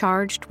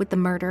 charged with the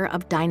murder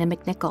of Dinah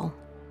McNichol.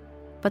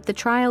 But the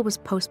trial was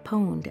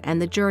postponed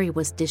and the jury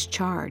was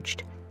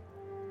discharged.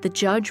 The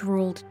judge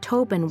ruled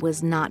Tobin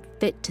was not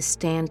fit to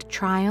stand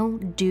trial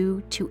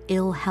due to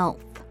ill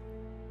health.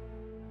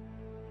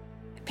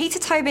 Peter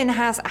Tobin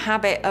has a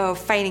habit of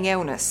feigning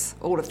illness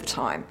all of the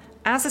time.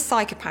 As a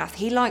psychopath,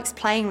 he likes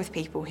playing with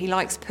people, he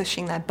likes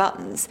pushing their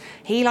buttons,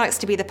 he likes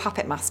to be the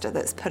puppet master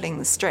that's pulling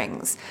the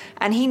strings.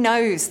 And he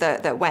knows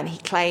that when he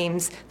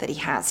claims that he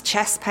has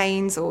chest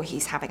pains or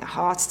he's having a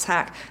heart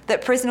attack,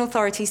 that prison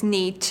authorities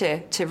need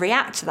to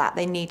react to that,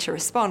 they need to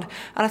respond.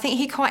 And I think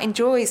he quite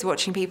enjoys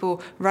watching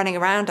people running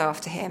around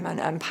after him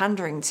and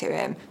pandering to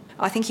him.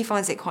 I think he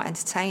finds it quite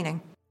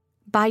entertaining.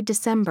 By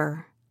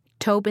December,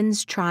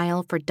 Tobin's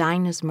trial for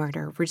Dinah's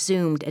murder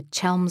resumed at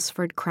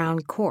Chelmsford Crown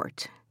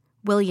Court.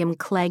 William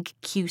Clegg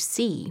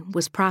QC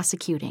was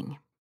prosecuting.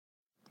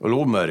 Well,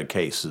 all murder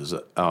cases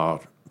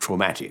are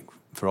traumatic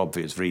for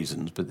obvious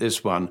reasons, but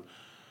this one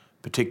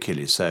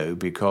particularly so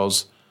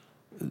because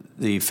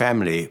the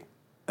family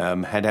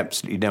had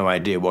absolutely no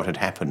idea what had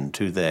happened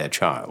to their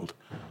child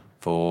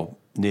for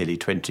nearly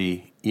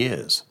 20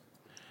 years.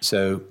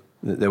 So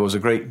there was a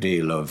great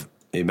deal of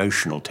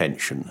emotional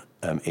tension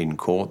in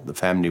court. The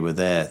family were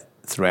there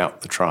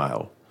throughout the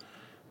trial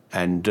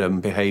and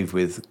behaved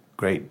with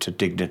great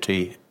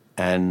dignity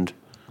and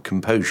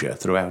composure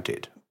throughout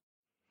it.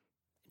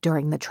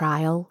 During the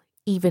trial,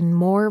 even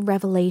more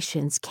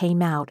revelations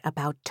came out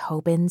about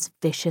Tobin's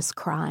vicious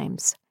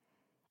crimes.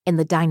 In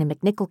the Dinah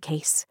McNichol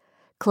case,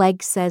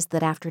 Clegg says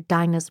that after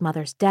Dinah's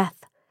mother's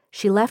death,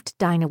 she left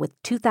Dinah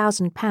with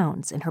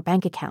 £2,000 in her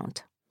bank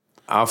account.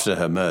 After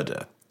her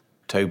murder,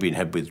 Tobin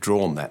had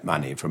withdrawn that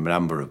money from a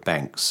number of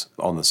banks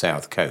on the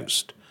south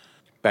coast,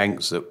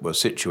 banks that were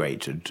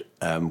situated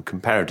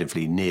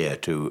comparatively near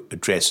to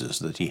addresses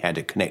that he had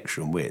a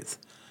connection with,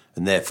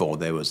 and therefore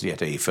there was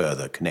yet a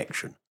further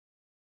connection.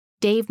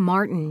 Dave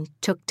Martin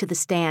took to the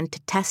stand to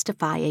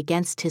testify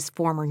against his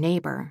former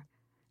neighbor,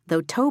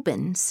 though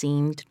Tobin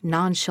seemed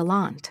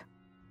nonchalant.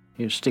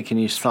 He was sticking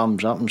his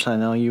thumbs up and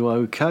saying, "Are you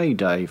okay,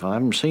 Dave? I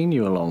haven't seen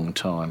you a long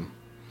time."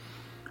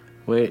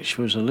 Which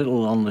was a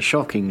little on the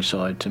shocking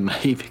side to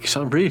me because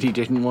I really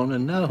didn't want to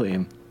know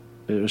him.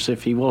 It was as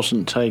if he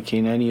wasn't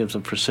taking any of the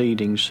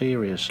proceedings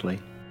seriously.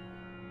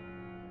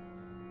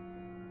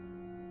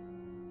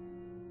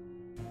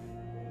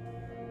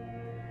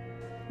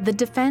 The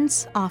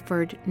defense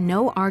offered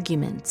no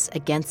arguments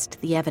against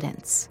the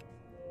evidence.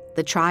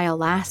 The trial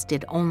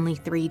lasted only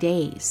 3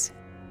 days.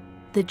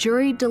 The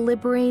jury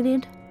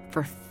deliberated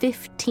for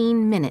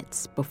 15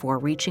 minutes before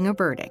reaching a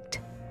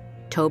verdict.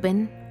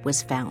 Tobin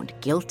was found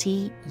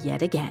guilty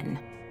yet again.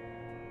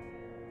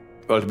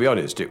 Well, to be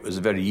honest, it was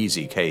a very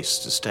easy case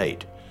to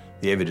state.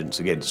 The evidence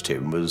against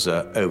him was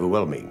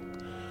overwhelming.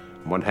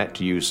 One had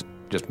to use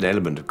just an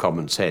element of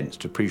common sense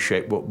to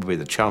appreciate what would be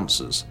the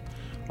chances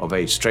of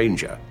a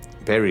stranger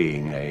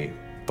burying a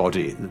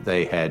body that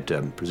they had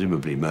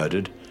presumably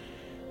murdered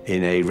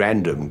in a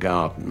random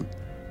garden,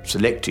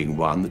 selecting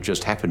one that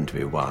just happened to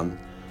be one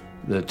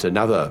that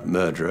another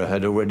murderer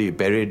had already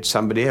buried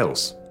somebody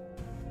else.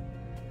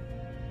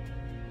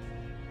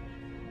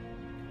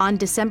 On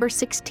December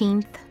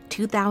 16th,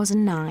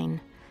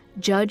 2009,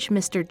 Judge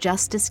Mr.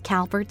 Justice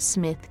Calvert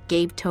Smith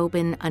gave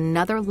Tobin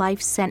another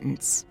life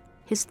sentence,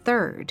 his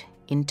third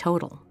in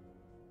total.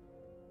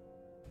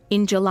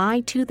 In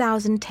July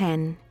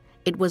 2010,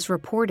 it was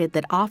reported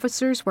that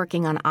officers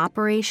working on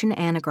Operation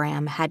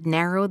Anagram had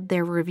narrowed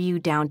their review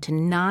down to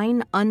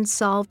 9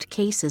 unsolved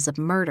cases of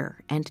murder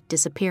and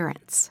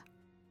disappearance.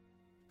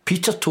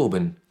 Peter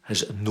Tobin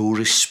has no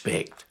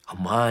respect, a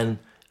man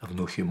of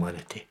no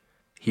humanity.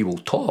 He will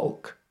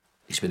talk.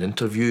 He's been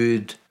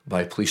interviewed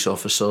by police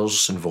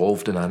officers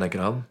involved in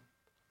Anagram,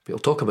 but he'll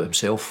talk about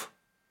himself.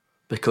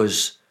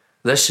 because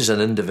this is an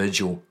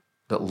individual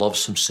that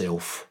loves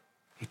himself.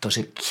 He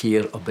doesn't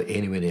care about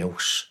anyone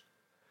else.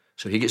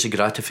 So he gets a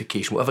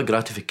gratification, whatever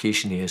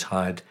gratification he has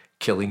had,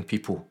 killing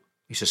people.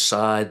 He's a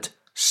sad,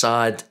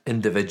 sad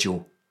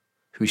individual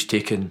who's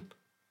taken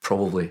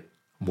probably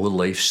more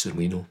lives than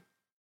we know.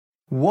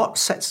 What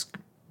sets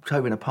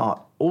Tobin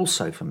apart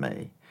also for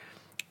me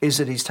is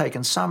that he's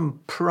taken some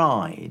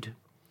pride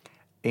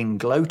in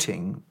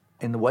gloating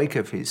in the wake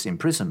of his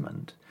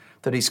imprisonment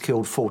that he's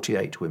killed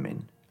 48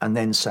 women and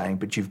then saying,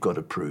 but you've got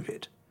to prove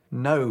it.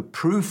 No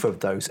proof of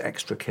those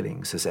extra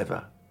killings has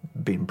ever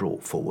been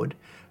brought forward,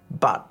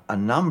 but a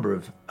number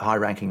of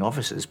high-ranking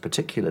officers,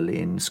 particularly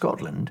in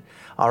Scotland,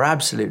 are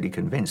absolutely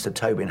convinced that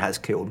Tobin has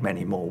killed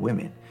many more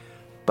women,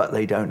 but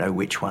they don't know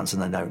which ones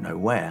and they don't know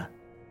where.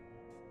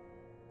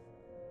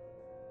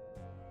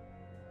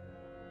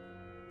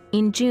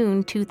 In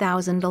June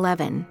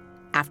 2011,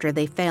 after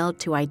they failed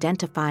to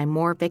identify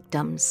more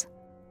victims,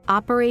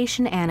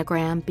 Operation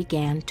Anagram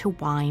began to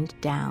wind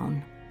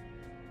down.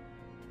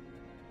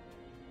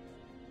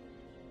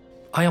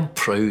 I am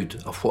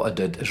proud of what I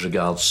did as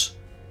regards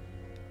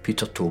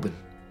Peter Tobin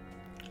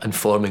in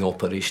forming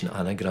Operation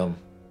Anagram,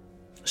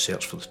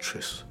 Search for the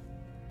Truth.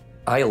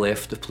 I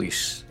left the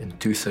police in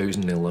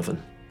 2011,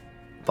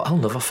 but I'll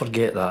never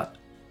forget that.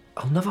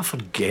 I'll never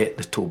forget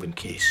the Tobin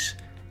case.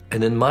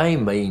 And in my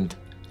mind,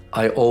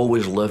 I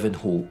always live in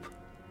hope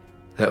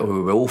that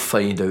we will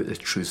find out the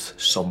truth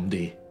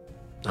someday.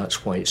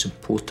 That's why it's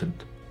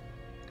important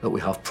that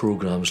we have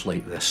programmes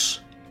like this.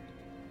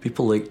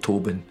 People like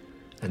Tobin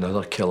and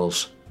other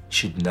killers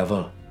should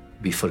never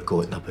be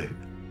forgotten about.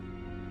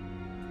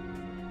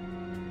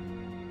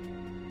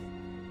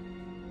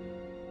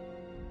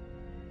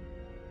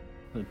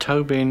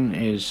 Tobin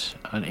is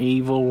an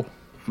evil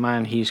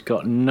man. He's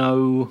got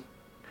no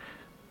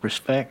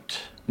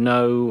respect,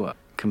 no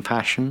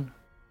compassion.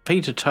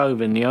 Peter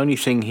Tobin, the only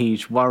thing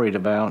he's worried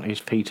about is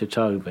Peter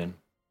Tobin.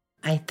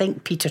 I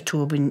think Peter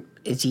Tobin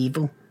is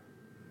evil.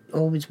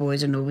 Always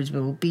was and always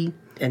will be.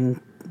 And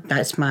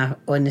that's my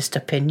honest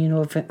opinion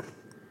of it.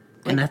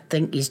 And I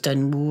think he's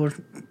done more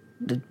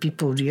than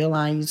people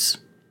realise.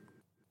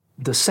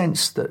 The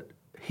sense that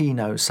he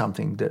knows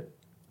something that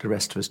the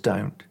rest of us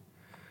don't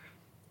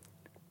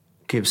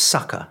gives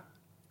succour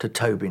to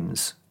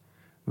Tobin's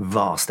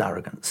vast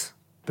arrogance.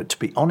 But to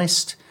be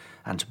honest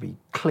and to be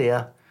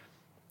clear,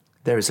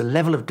 there is a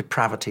level of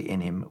depravity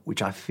in him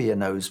which I fear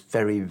knows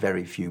very,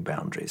 very few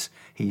boundaries.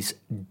 He's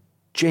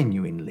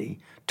genuinely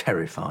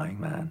terrifying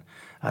man,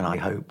 and I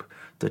hope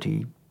that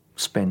he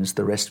spends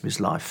the rest of his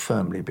life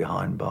firmly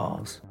behind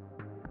bars.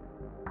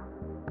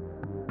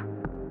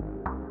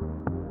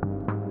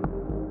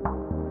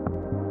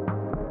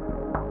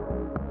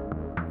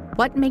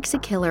 What Makes a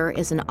Killer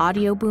is an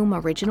Audio Boom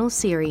original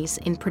series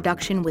in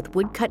production with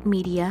Woodcut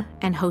Media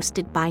and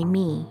hosted by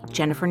me,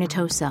 Jennifer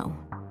Natoso.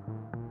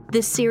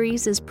 This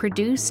series is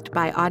produced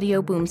by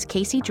Audio Boom's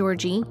Casey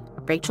Georgie,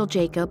 Rachel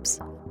Jacobs,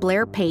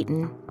 Blair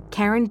Payton,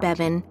 Karen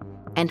Bevan,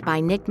 and by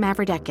Nick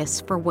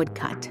Mavrodekis for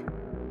Woodcut.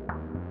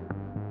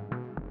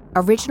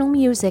 Original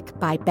music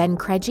by Ben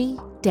Craigie,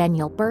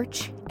 Daniel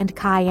Birch, and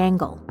Kai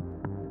Angle.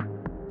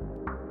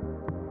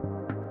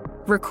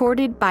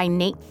 Recorded by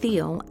Nate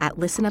Thiel at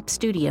Listen Up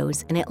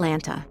Studios in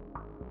Atlanta.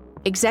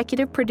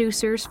 Executive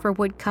producers for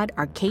Woodcut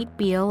are Kate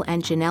Beal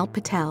and Janelle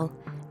Patel,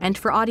 and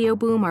for Audio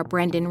Boom are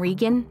Brendan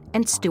Regan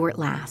and Stuart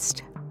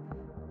Last.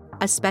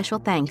 A special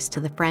thanks to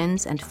the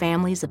friends and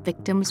families of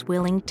victims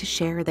willing to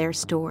share their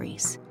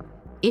stories.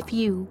 If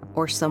you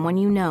or someone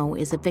you know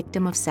is a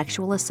victim of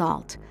sexual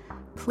assault,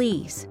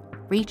 please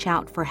reach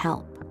out for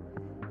help.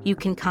 You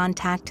can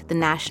contact the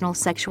National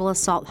Sexual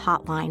Assault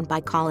Hotline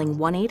by calling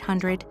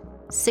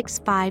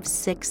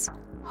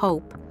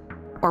 1-800-656-HOPE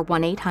or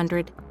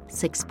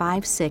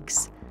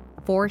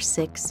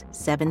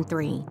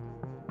 1-800-656-4673.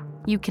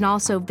 You can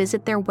also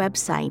visit their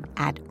website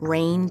at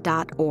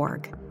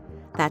rain.org.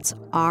 That's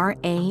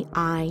RAINN.org.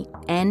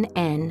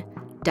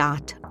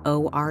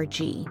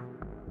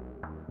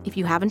 If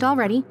you haven't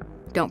already,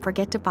 don't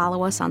forget to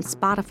follow us on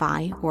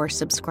Spotify or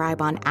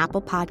subscribe on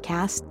Apple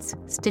Podcasts,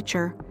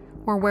 Stitcher,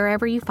 or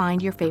wherever you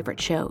find your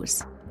favorite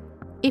shows.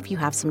 If you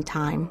have some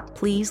time,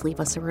 please leave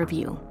us a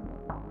review.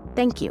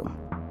 Thank you.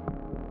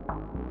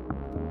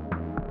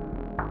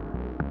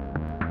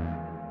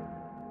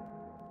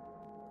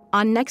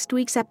 On next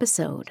week's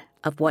episode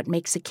of What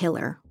Makes a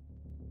Killer.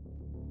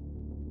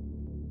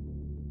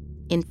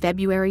 In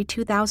February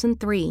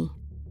 2003,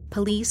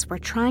 police were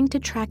trying to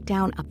track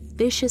down a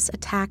vicious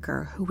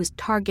attacker who was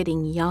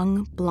targeting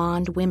young,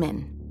 blonde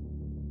women.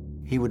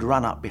 He would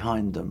run up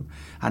behind them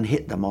and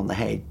hit them on the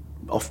head,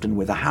 often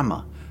with a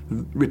hammer,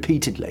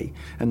 repeatedly,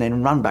 and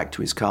then run back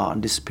to his car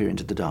and disappear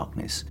into the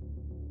darkness.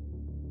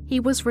 He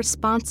was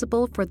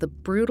responsible for the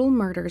brutal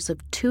murders of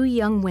 2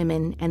 young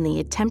women and the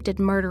attempted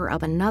murder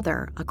of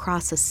another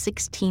across a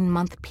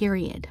 16-month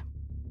period.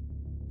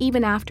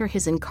 Even after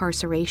his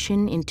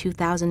incarceration in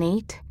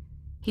 2008,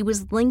 he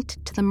was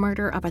linked to the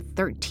murder of a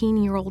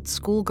 13-year-old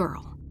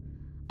schoolgirl,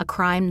 a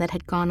crime that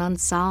had gone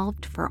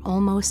unsolved for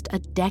almost a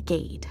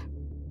decade.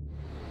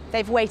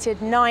 They've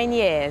waited 9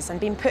 years and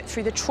been put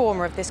through the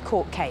trauma of this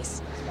court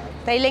case.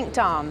 They linked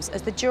arms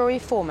as the jury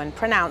foreman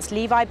pronounced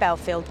Levi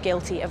Belfield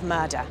guilty of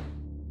murder.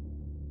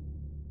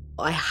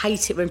 I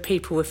hate it when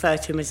people refer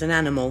to him as an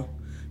animal,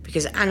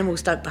 because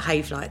animals don't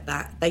behave like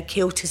that. They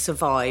kill to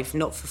survive,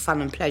 not for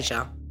fun and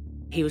pleasure.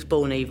 He was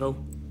born evil.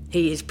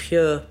 He is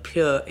pure,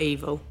 pure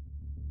evil.